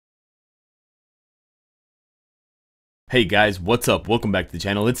Hey guys, what's up? Welcome back to the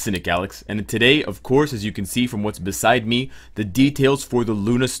channel. It's Cynicalex, and today, of course, as you can see from what's beside me, the details for the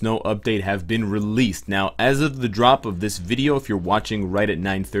Luna Snow update have been released. Now, as of the drop of this video, if you're watching right at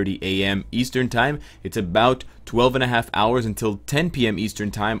 9:30 a.m. Eastern Time, it's about 12.5 hours until 10 p.m.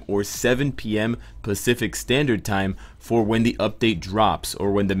 Eastern Time or 7 p.m. Pacific Standard Time for when the update drops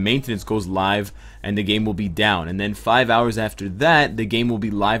or when the maintenance goes live and the game will be down. And then 5 hours after that, the game will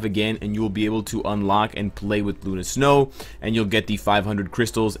be live again and you will be able to unlock and play with Luna Snow, and you'll get the 500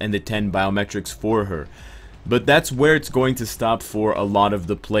 crystals and the 10 biometrics for her. But that's where it's going to stop for a lot of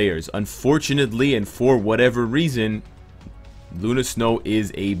the players. Unfortunately, and for whatever reason, Luna Snow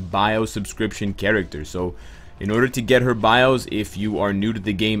is a bio subscription character. So in order to get her bios, if you are new to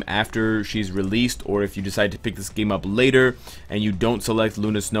the game after she's released, or if you decide to pick this game up later and you don't select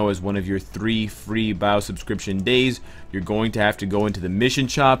Luna Snow as one of your 3 free bio subscription days, you're going to have to go into the mission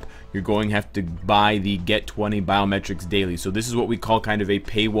shop. You're going to have to buy the Get 20 Biometrics daily. So this is what we call kind of a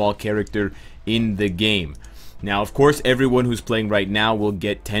paywall character in the game. Now, of course, everyone who's playing right now will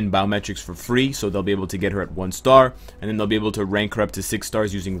get 10 biometrics for free, so they'll be able to get her at 1 star, and then they'll be able to rank her up to 6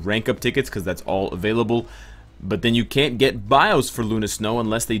 stars using rank up tickets, because that's all available. But then you can't get bios for Luna Snow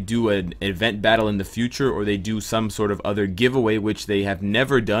unless they do an event battle in the future, or they do some sort of other giveaway, which they have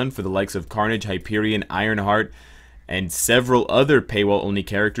never done for the likes of Carnage, Hyperion, Ironheart, and several other paywall only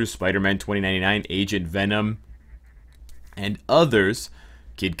characters, Spider-Man 2099, Agent Venom, and others,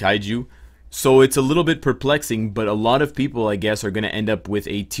 Kid Kaiju. So it's a little bit perplexing, but a lot of people, I guess, are going to end up with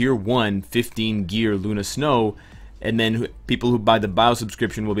a tier 1 15 gear Luna Snow, and then people who buy the bio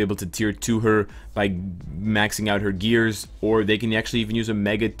subscription will be able to tier 2 her by maxing out her gears, or they can actually even use a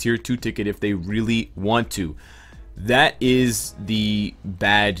mega tier 2 ticket if they really want to. That is the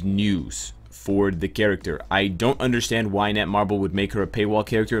bad news for the character. I don't understand why Netmarble would make her a paywall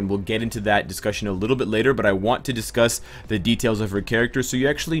character, and we'll get into that discussion a little bit later, but I want to discuss the details of her character so you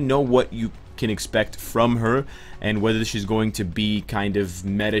actually know what you can expect from her and whether she's going to be kind of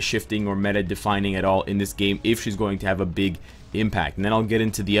meta shifting or meta defining at all in this game, if she's going to have a big impact. And then I'll get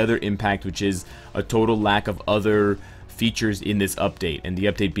into the other impact, which is a total lack of other features in this update, and the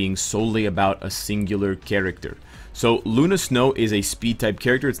update being solely about a singular character. So Luna Snow is a speed type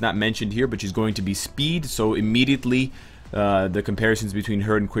character. It's not mentioned here, but she's going to be speed, so immediately the comparisons between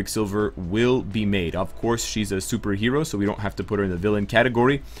her and Quicksilver will be made. Of course, she's a superhero, so we don't have to put her in the villain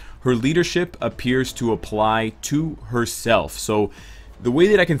category. Her leadership appears to apply to herself. So the way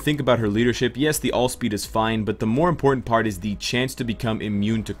that I can think about her leadership, yes, the all speed is fine, but the more important part is the chance to become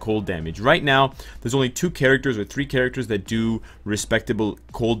immune to cold damage. Right now, there's only 2 characters or 3 characters that do respectable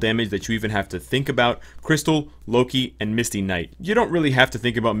cold damage that you even have to think about: Crystal, Loki, and Misty Knight. You don't really have to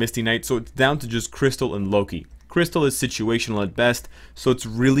think about Misty Knight, so it's down to just Crystal and Loki. Crystal is situational at best, so it's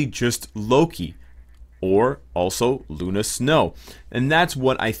really just Loki, or also Luna Snow. And that's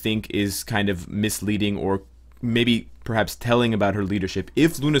what I think is kind of misleading, or maybe perhaps telling about her leadership.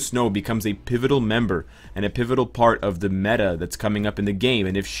 If Luna Snow becomes a pivotal member and a pivotal part of the meta that's coming up in the game,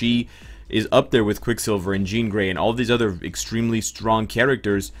 and if she is up there with Quicksilver and Jean Grey and all these other extremely strong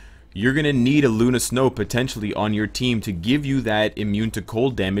characters, you're going to need a Luna Snow potentially on your team to give you that immune to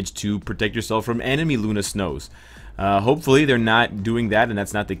cold damage to protect yourself from enemy Luna Snows. Hopefully they're not doing that, and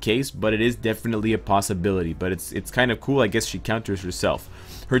that's not the case, but it is definitely a possibility. But it's kind of cool. I guess she counters herself.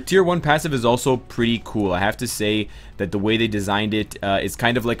 Her tier 1 passive is also pretty cool. I have to say that the way they designed it is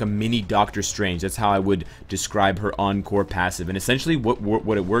kind of like a mini Doctor Strange. That's how I would describe her encore passive. And essentially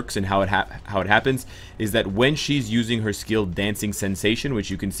what it works and how it happens is that when she's using her skill Dancing Sensation,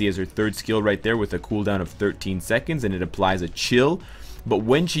 which you can see as her 3rd skill right there with a cooldown of 13 seconds, and it applies a chill. But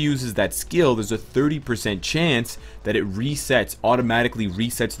when she uses that skill, there's a 30% chance that it automatically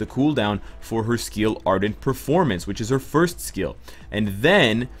resets the cooldown for her skill Ardent Performance, which is her 1st skill. And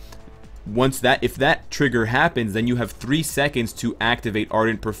then if that trigger happens, then you have 3 seconds to activate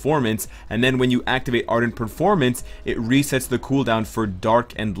Ardent Performance, and then when you activate Ardent Performance, it resets the cooldown for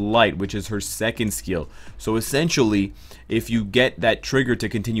Dark and Light, which is her 2nd skill. So essentially, if you get that trigger to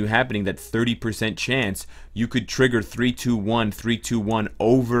continue happening, that 30% chance, you could trigger 3-2-1, 3-2-1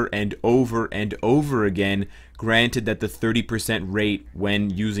 over and over and over again, granted that the 30% rate when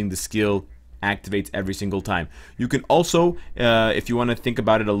using the skill activates every single time. You can also, if you want to think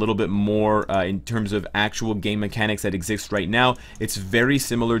about it a little bit more in terms of actual game mechanics that exist right now, it's very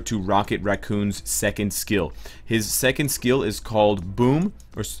similar to Rocket Raccoon's 2nd skill. His 2nd skill is called Boom,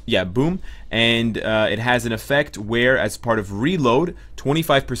 Boom, and it has an effect where, as part of Reload,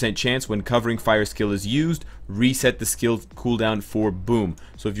 25% chance when covering fire skill is used, reset the skill cooldown for Boom.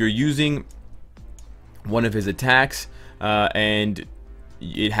 So if you're using one of his attacks and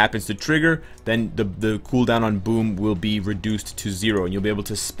it happens to trigger, then the cooldown on boom will be reduced to 0, and you'll be able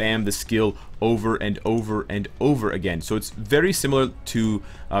to spam the skill over and over and over again. So it's very similar to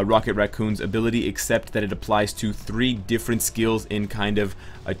Rocket Raccoon's ability, except that it applies to 3 different skills in kind of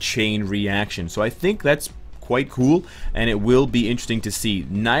a chain reaction. So I think that's quite cool, and it will be interesting to see.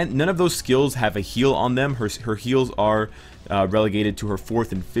 None of those skills have a heal on them. Her heals are relegated to her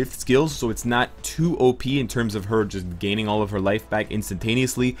 4th and 5th skills, so it's not too OP in terms of her just gaining all of her life back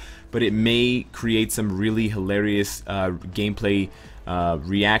instantaneously, but it may create some really hilarious gameplay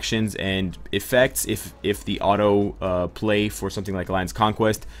reactions and effects if the auto play for something like Alliance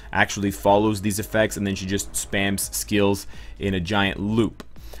Conquest actually follows these effects, and then she just spams skills in a giant loop.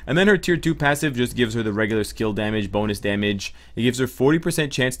 And then her tier 2 passive just gives her the regular skill damage, bonus damage. It gives her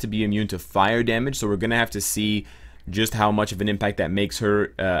 40% chance to be immune to fire damage, so we're going to have to see just how much of an impact that makes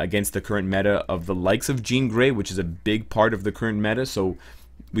her against the current meta of the likes of Jean Grey, which is a big part of the current meta. So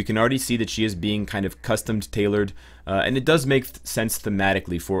we can already see that she is being kind of custom tailored, and it does make sense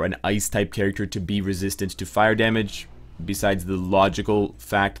thematically for an ice type character to be resistant to fire damage, besides the logical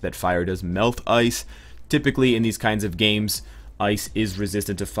fact that fire does melt ice. Typically in these kinds of games, ice is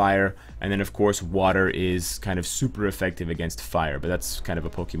resistant to fire, and then of course water is kind of super effective against fire, but that's kind of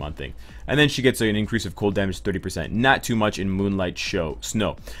a Pokemon thing. And then she gets an increase of cold damage 30%, not too much in Moonlight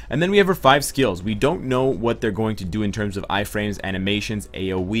Snow. And then we have her 5 skills. We don't know what they're going to do in terms of iframes, animations,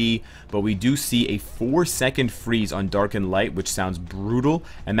 AoE, but we do see a 4-second freeze on Dark and Light, which sounds brutal,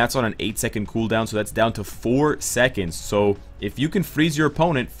 and that's on an 8-second cooldown, so that's down to 4 seconds. So if you can freeze your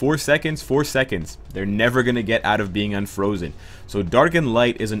opponent 4 seconds, 4 seconds, they're never going to get out of being unfrozen. So Dark and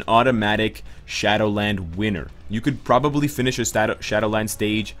Light is an automatic Shadowland winner. You could probably finish a Shadowland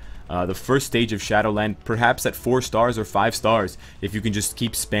stage, the first stage of Shadowland, perhaps at 4 stars or 5 stars, if you can just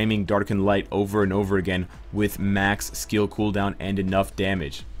keep spamming Dark and Light over and over again with max skill cooldown and enough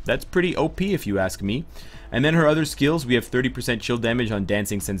damage. That's pretty OP if you ask me. And then her other skills, we have 30% chill damage on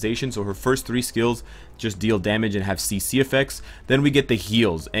Dancing Sensation, so her first 3 skills just deal damage and have CC effects. Then we get the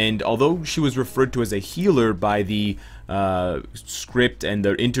heals, and although she was referred to as a healer by the script and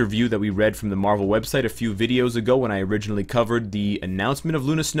the interview that we read from the Marvel website a few videos ago when I originally covered the announcement of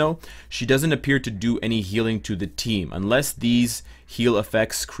Luna Snow, she doesn't appear to do any healing to the team unless these heal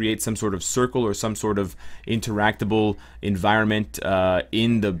effects create some sort of circle or some sort of interactable environment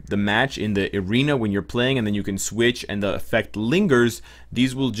in the match, in the arena when you're playing, and then you can switch and the effect lingers.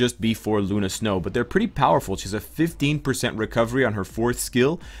 These will just be for Luna Snow, but they're pretty powerful. She has a 15% recovery on her 4th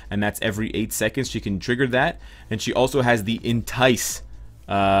skill, and that's every 8 seconds she can trigger that. And she also has the Entice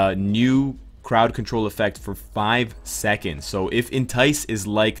new crowd control effect for 5 seconds. So if Entice is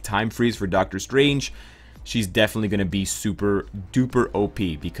like Time Freeze for Doctor Strange, she's definitely going to be super duper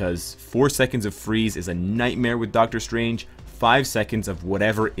OP, because 4 seconds of freeze is a nightmare with Doctor Strange. 5 seconds of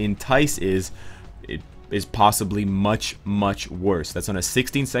whatever Entice is, it is possibly much worse. That's on a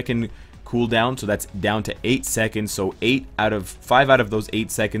 16-second cooldown, so that's down to 8 seconds. So 5 out of those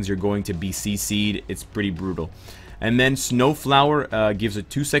 8 seconds you're going to be CC'd. It's pretty brutal. And then Snowflower gives a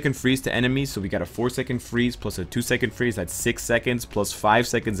 2-second freeze to enemies, so we got a 4-second freeze plus a 2-second freeze. That's 6 seconds plus 5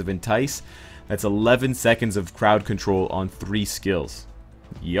 seconds of Entice. That's 11 seconds of crowd control on 3 skills.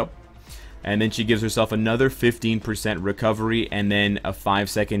 Yep. And then she gives herself another 15% recovery and then a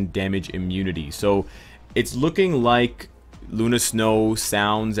 5-second damage immunity. So it's looking like Luna Snow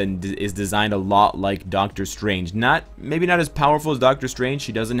sounds and is designed a lot like Doctor Strange. Maybe not as powerful as Doctor Strange.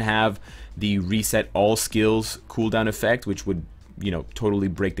 She doesn't have the reset all skills cooldown effect, which would, you know, totally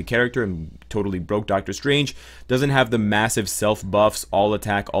break the character and totally broke Doctor Strange. Doesn't have the massive self buffs, all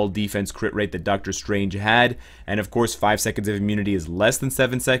attack, all defense, crit rate that Doctor Strange had. And of course 5 seconds of immunity is less than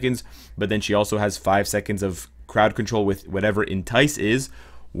 7 seconds, but then she also has 5 seconds of crowd control with whatever Entice is,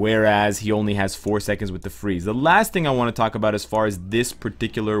 whereas he only has 4 seconds with the freeze. The last thing I want to talk about as far as this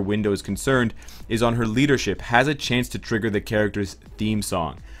particular window is concerned is on her leadership. Has a chance to trigger the character's theme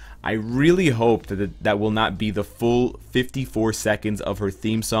song. I really hope that that will not be the full 54 seconds of her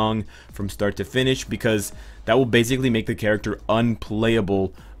theme song from start to finish, because that will basically make the character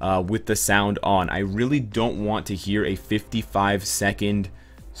unplayable with the sound on. I really don't want to hear a 55-second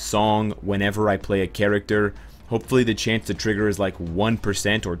song whenever I play a character. Hopefully the chance to trigger is like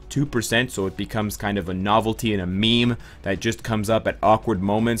 1% or 2%, so it becomes kind of a novelty and a meme that just comes up at awkward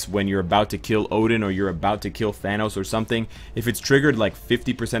moments when you're about to kill Odin or you're about to kill Thanos or something. If it's triggered like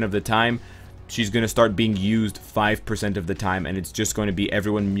 50% of the time, she's going to start being used 5% of the time, and it's just going to be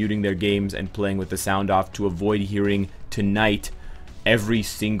everyone muting their games and playing with the sound off to avoid hearing Tonight every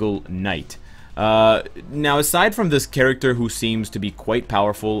single night. Now, aside from this character who seems to be quite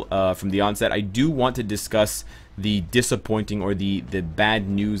powerful from the onset, I do want to discuss the disappointing or the bad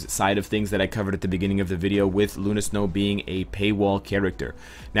news side of things that I covered at the beginning of the video with Luna Snow being a paywall character.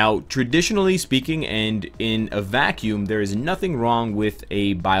 Now, traditionally speaking and in a vacuum, there is nothing wrong with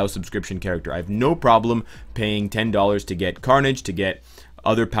a bio subscription character. I have no problem paying $10 to get Carnage, to get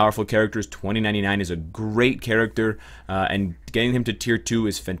other powerful characters. $20.99 is a great character, and getting him to tier 2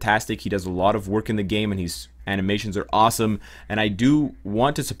 is fantastic. He does a lot of work in the game, and his animations are awesome. And I do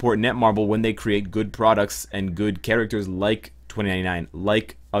want to support Netmarble when they create good products and good characters like $20.99,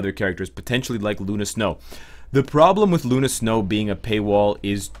 like other characters, potentially like Luna Snow. The problem with Luna Snow being a paywall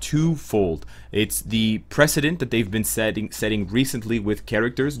is twofold. It's the precedent that they've been setting recently with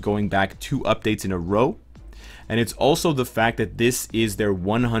characters going back 2 updates in a row. And it's also the fact that this is their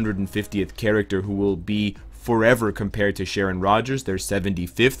 150th character who will be forever compared to Sharon Rogers, their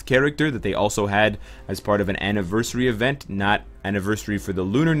 75th character that they also had as part of an anniversary event, not anniversary for the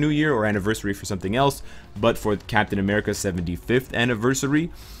Lunar New Year or anniversary for something else, but for Captain America's 75th anniversary.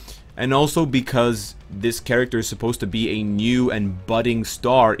 And also because this character is supposed to be a new and budding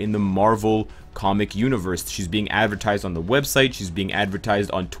star in the Marvel comic universe. She's being advertised on the website, she's being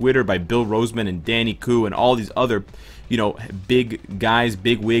advertised on Twitter by Bill Roseman and Danny Koo and all these other, you know, big guys,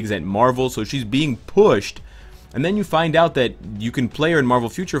 big wigs at Marvel. So she's being pushed, and then you find out that you can play her in Marvel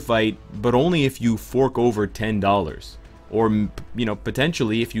Future Fight, but only if you fork over $10. Or, you know,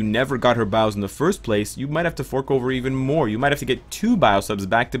 potentially if you never got her bios in the first place, you might have to fork over even more. You might have to get 2 bio subs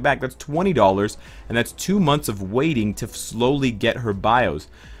back to back. That's $20, and that's 2 months of waiting to slowly get her bios.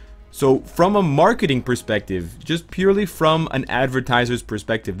 So from a marketing perspective, just purely from an advertiser's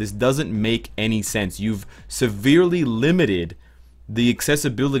perspective, this doesn't make any sense. You've severely limited the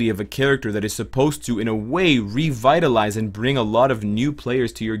accessibility of a character that is supposed to, in a way, revitalize and bring a lot of new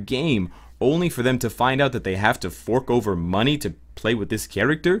players to your game, only for them to find out that they have to fork over money to play with this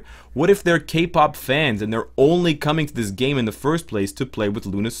character? What if they're K-pop fans and they're only coming to this game in the first place to play with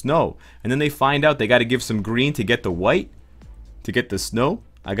Luna Snow, and then they find out they got to give some green to get the white, to get the snow?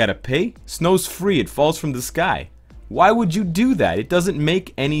 I gotta pay? Snow's free, it falls from the sky. Why would you do that? It doesn't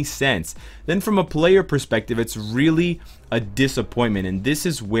make any sense. Then from a player perspective, it's really a disappointment, and this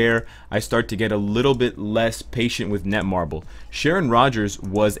is where I start to get a little bit less patient with Netmarble. Sharon Rogers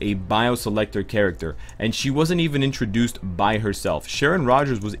was a bio-selector character, and she wasn't even introduced by herself. Sharon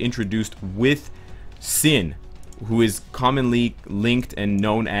Rogers was introduced with Sin, who is commonly linked and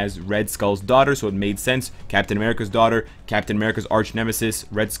known as Red Skull's daughter, so it made sense. Captain America's daughter, Captain America's arch nemesis,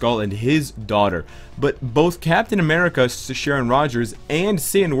 Red Skull, and his daughter. But both Captain America, Sharon Rogers, and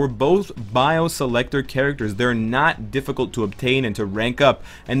Sin were both bio-selector characters. They're not difficult to obtain and to rank up,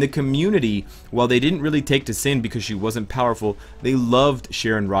 and the community, while they didn't really take to Sin because she wasn't powerful, they loved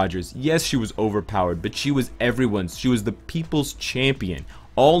Sharon Rogers. Yes, she was overpowered, but she was everyone's. She was the people's champion.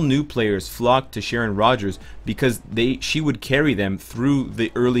 All new players flocked to Sharon Rogers because she would carry them through the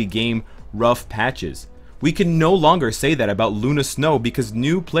early game rough patches. We can no longer say that about Luna Snow because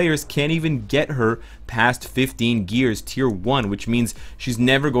new players can't even get her past 15 gears tier 1, which means she's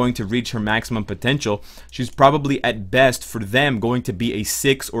never going to reach her maximum potential. She's probably at best for them going to be a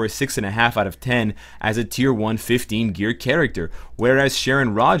 6 or a 6.5 out of 10 as a tier 1 15 gear character. Whereas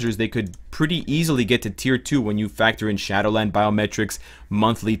Sharon Rogers, they could pretty easily get to tier 2 when you factor in Shadowland biometrics,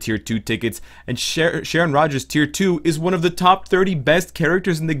 monthly tier 2 tickets, and Sharon Rogers tier 2 is one of the top 30 best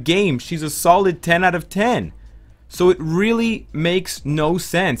characters in the game. She's a solid 10 out of 10. So it really makes no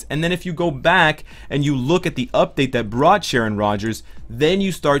sense. And then if you go back and you look at the update that brought Sharon Rogers, then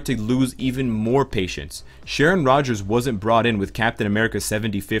you start to lose even more patience. Sharon Rogers wasn't brought in with Captain America's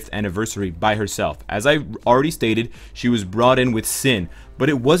 75th anniversary by herself. As I already stated, she was brought in with Sin. But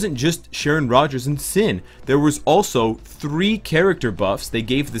it wasn't just Sharon Rogers and Sin. There was also 3 character buffs. They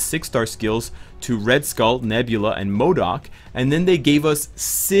gave the 6-star skills to Red Skull, Nebula, and MODOK, and then they gave us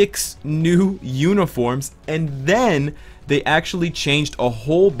 6 new uniforms, and then they actually changed a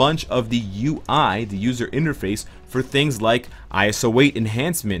whole bunch of the UI, the user interface, for things like ISO 8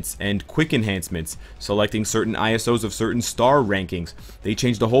 enhancements and quick enhancements, selecting certain ISOs of certain star rankings. They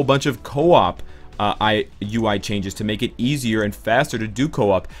changed a whole bunch of co-op UI changes to make it easier and faster to do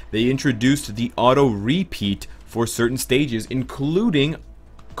co-op. They introduced the auto repeat for certain stages, including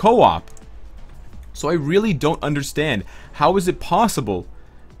co-op. So I really don't understand, how is it possible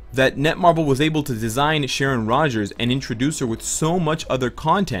that Netmarble was able to design Sharon Rogers and introduce her with so much other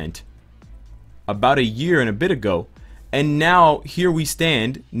content about a year and a bit ago, and now here we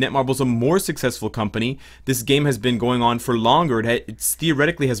stand. Netmarble's a more successful company. This game has been going on for longer. It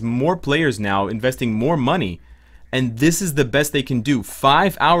theoretically has more players now, investing more money, and this is the best they can do.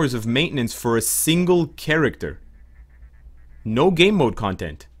 5 hours of maintenance for a single character. No game mode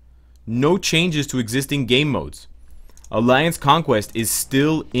content. no changes to existing game modes. Alliance Conquest is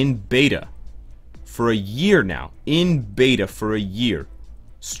still in beta for a year now. In beta for a year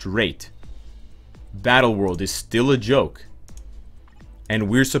straight. Battle World is still a joke. And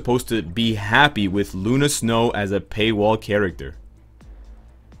we're supposed to be happy with Luna Snow as a paywall character.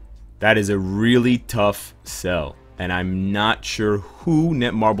 That is a really tough sell. And I'm not sure who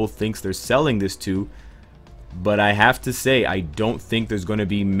Netmarble thinks they're selling this to. But I have to say, I don't think there's going to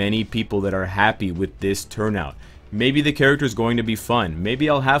be many people that are happy with this turnout. Maybe the character is going to be fun. Maybe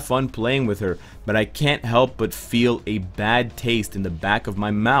I'll have fun playing with her. But I can't help but feel a bad taste in the back of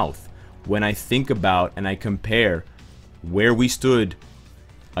my mouth when I think about and I compare where we stood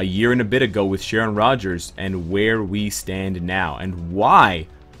a year and a bit ago with Sharon Rogers and where we stand now, and why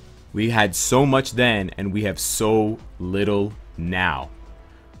we had so much then and we have so little now.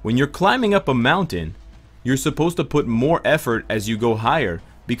 When you're climbing up a mountain, you're supposed to put more effort as you go higher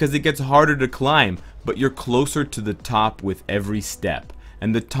because it gets harder to climb, but you're closer to the top with every step,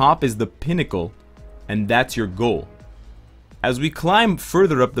 and the top is the pinnacle, and that's your goal. As we climb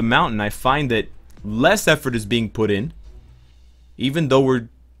further up the mountain, I find that less effort is being put in, even though we're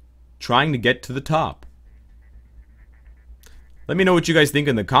trying to get to the top. Let me know what you guys think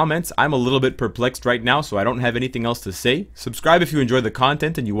in the comments. I'm a little bit perplexed right now, so I don't have anything else to say. Subscribe if you enjoy the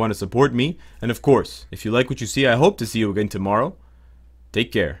content and you want to support me. And of course, if you like what you see, I hope to see you again tomorrow.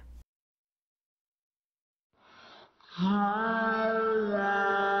 Take care.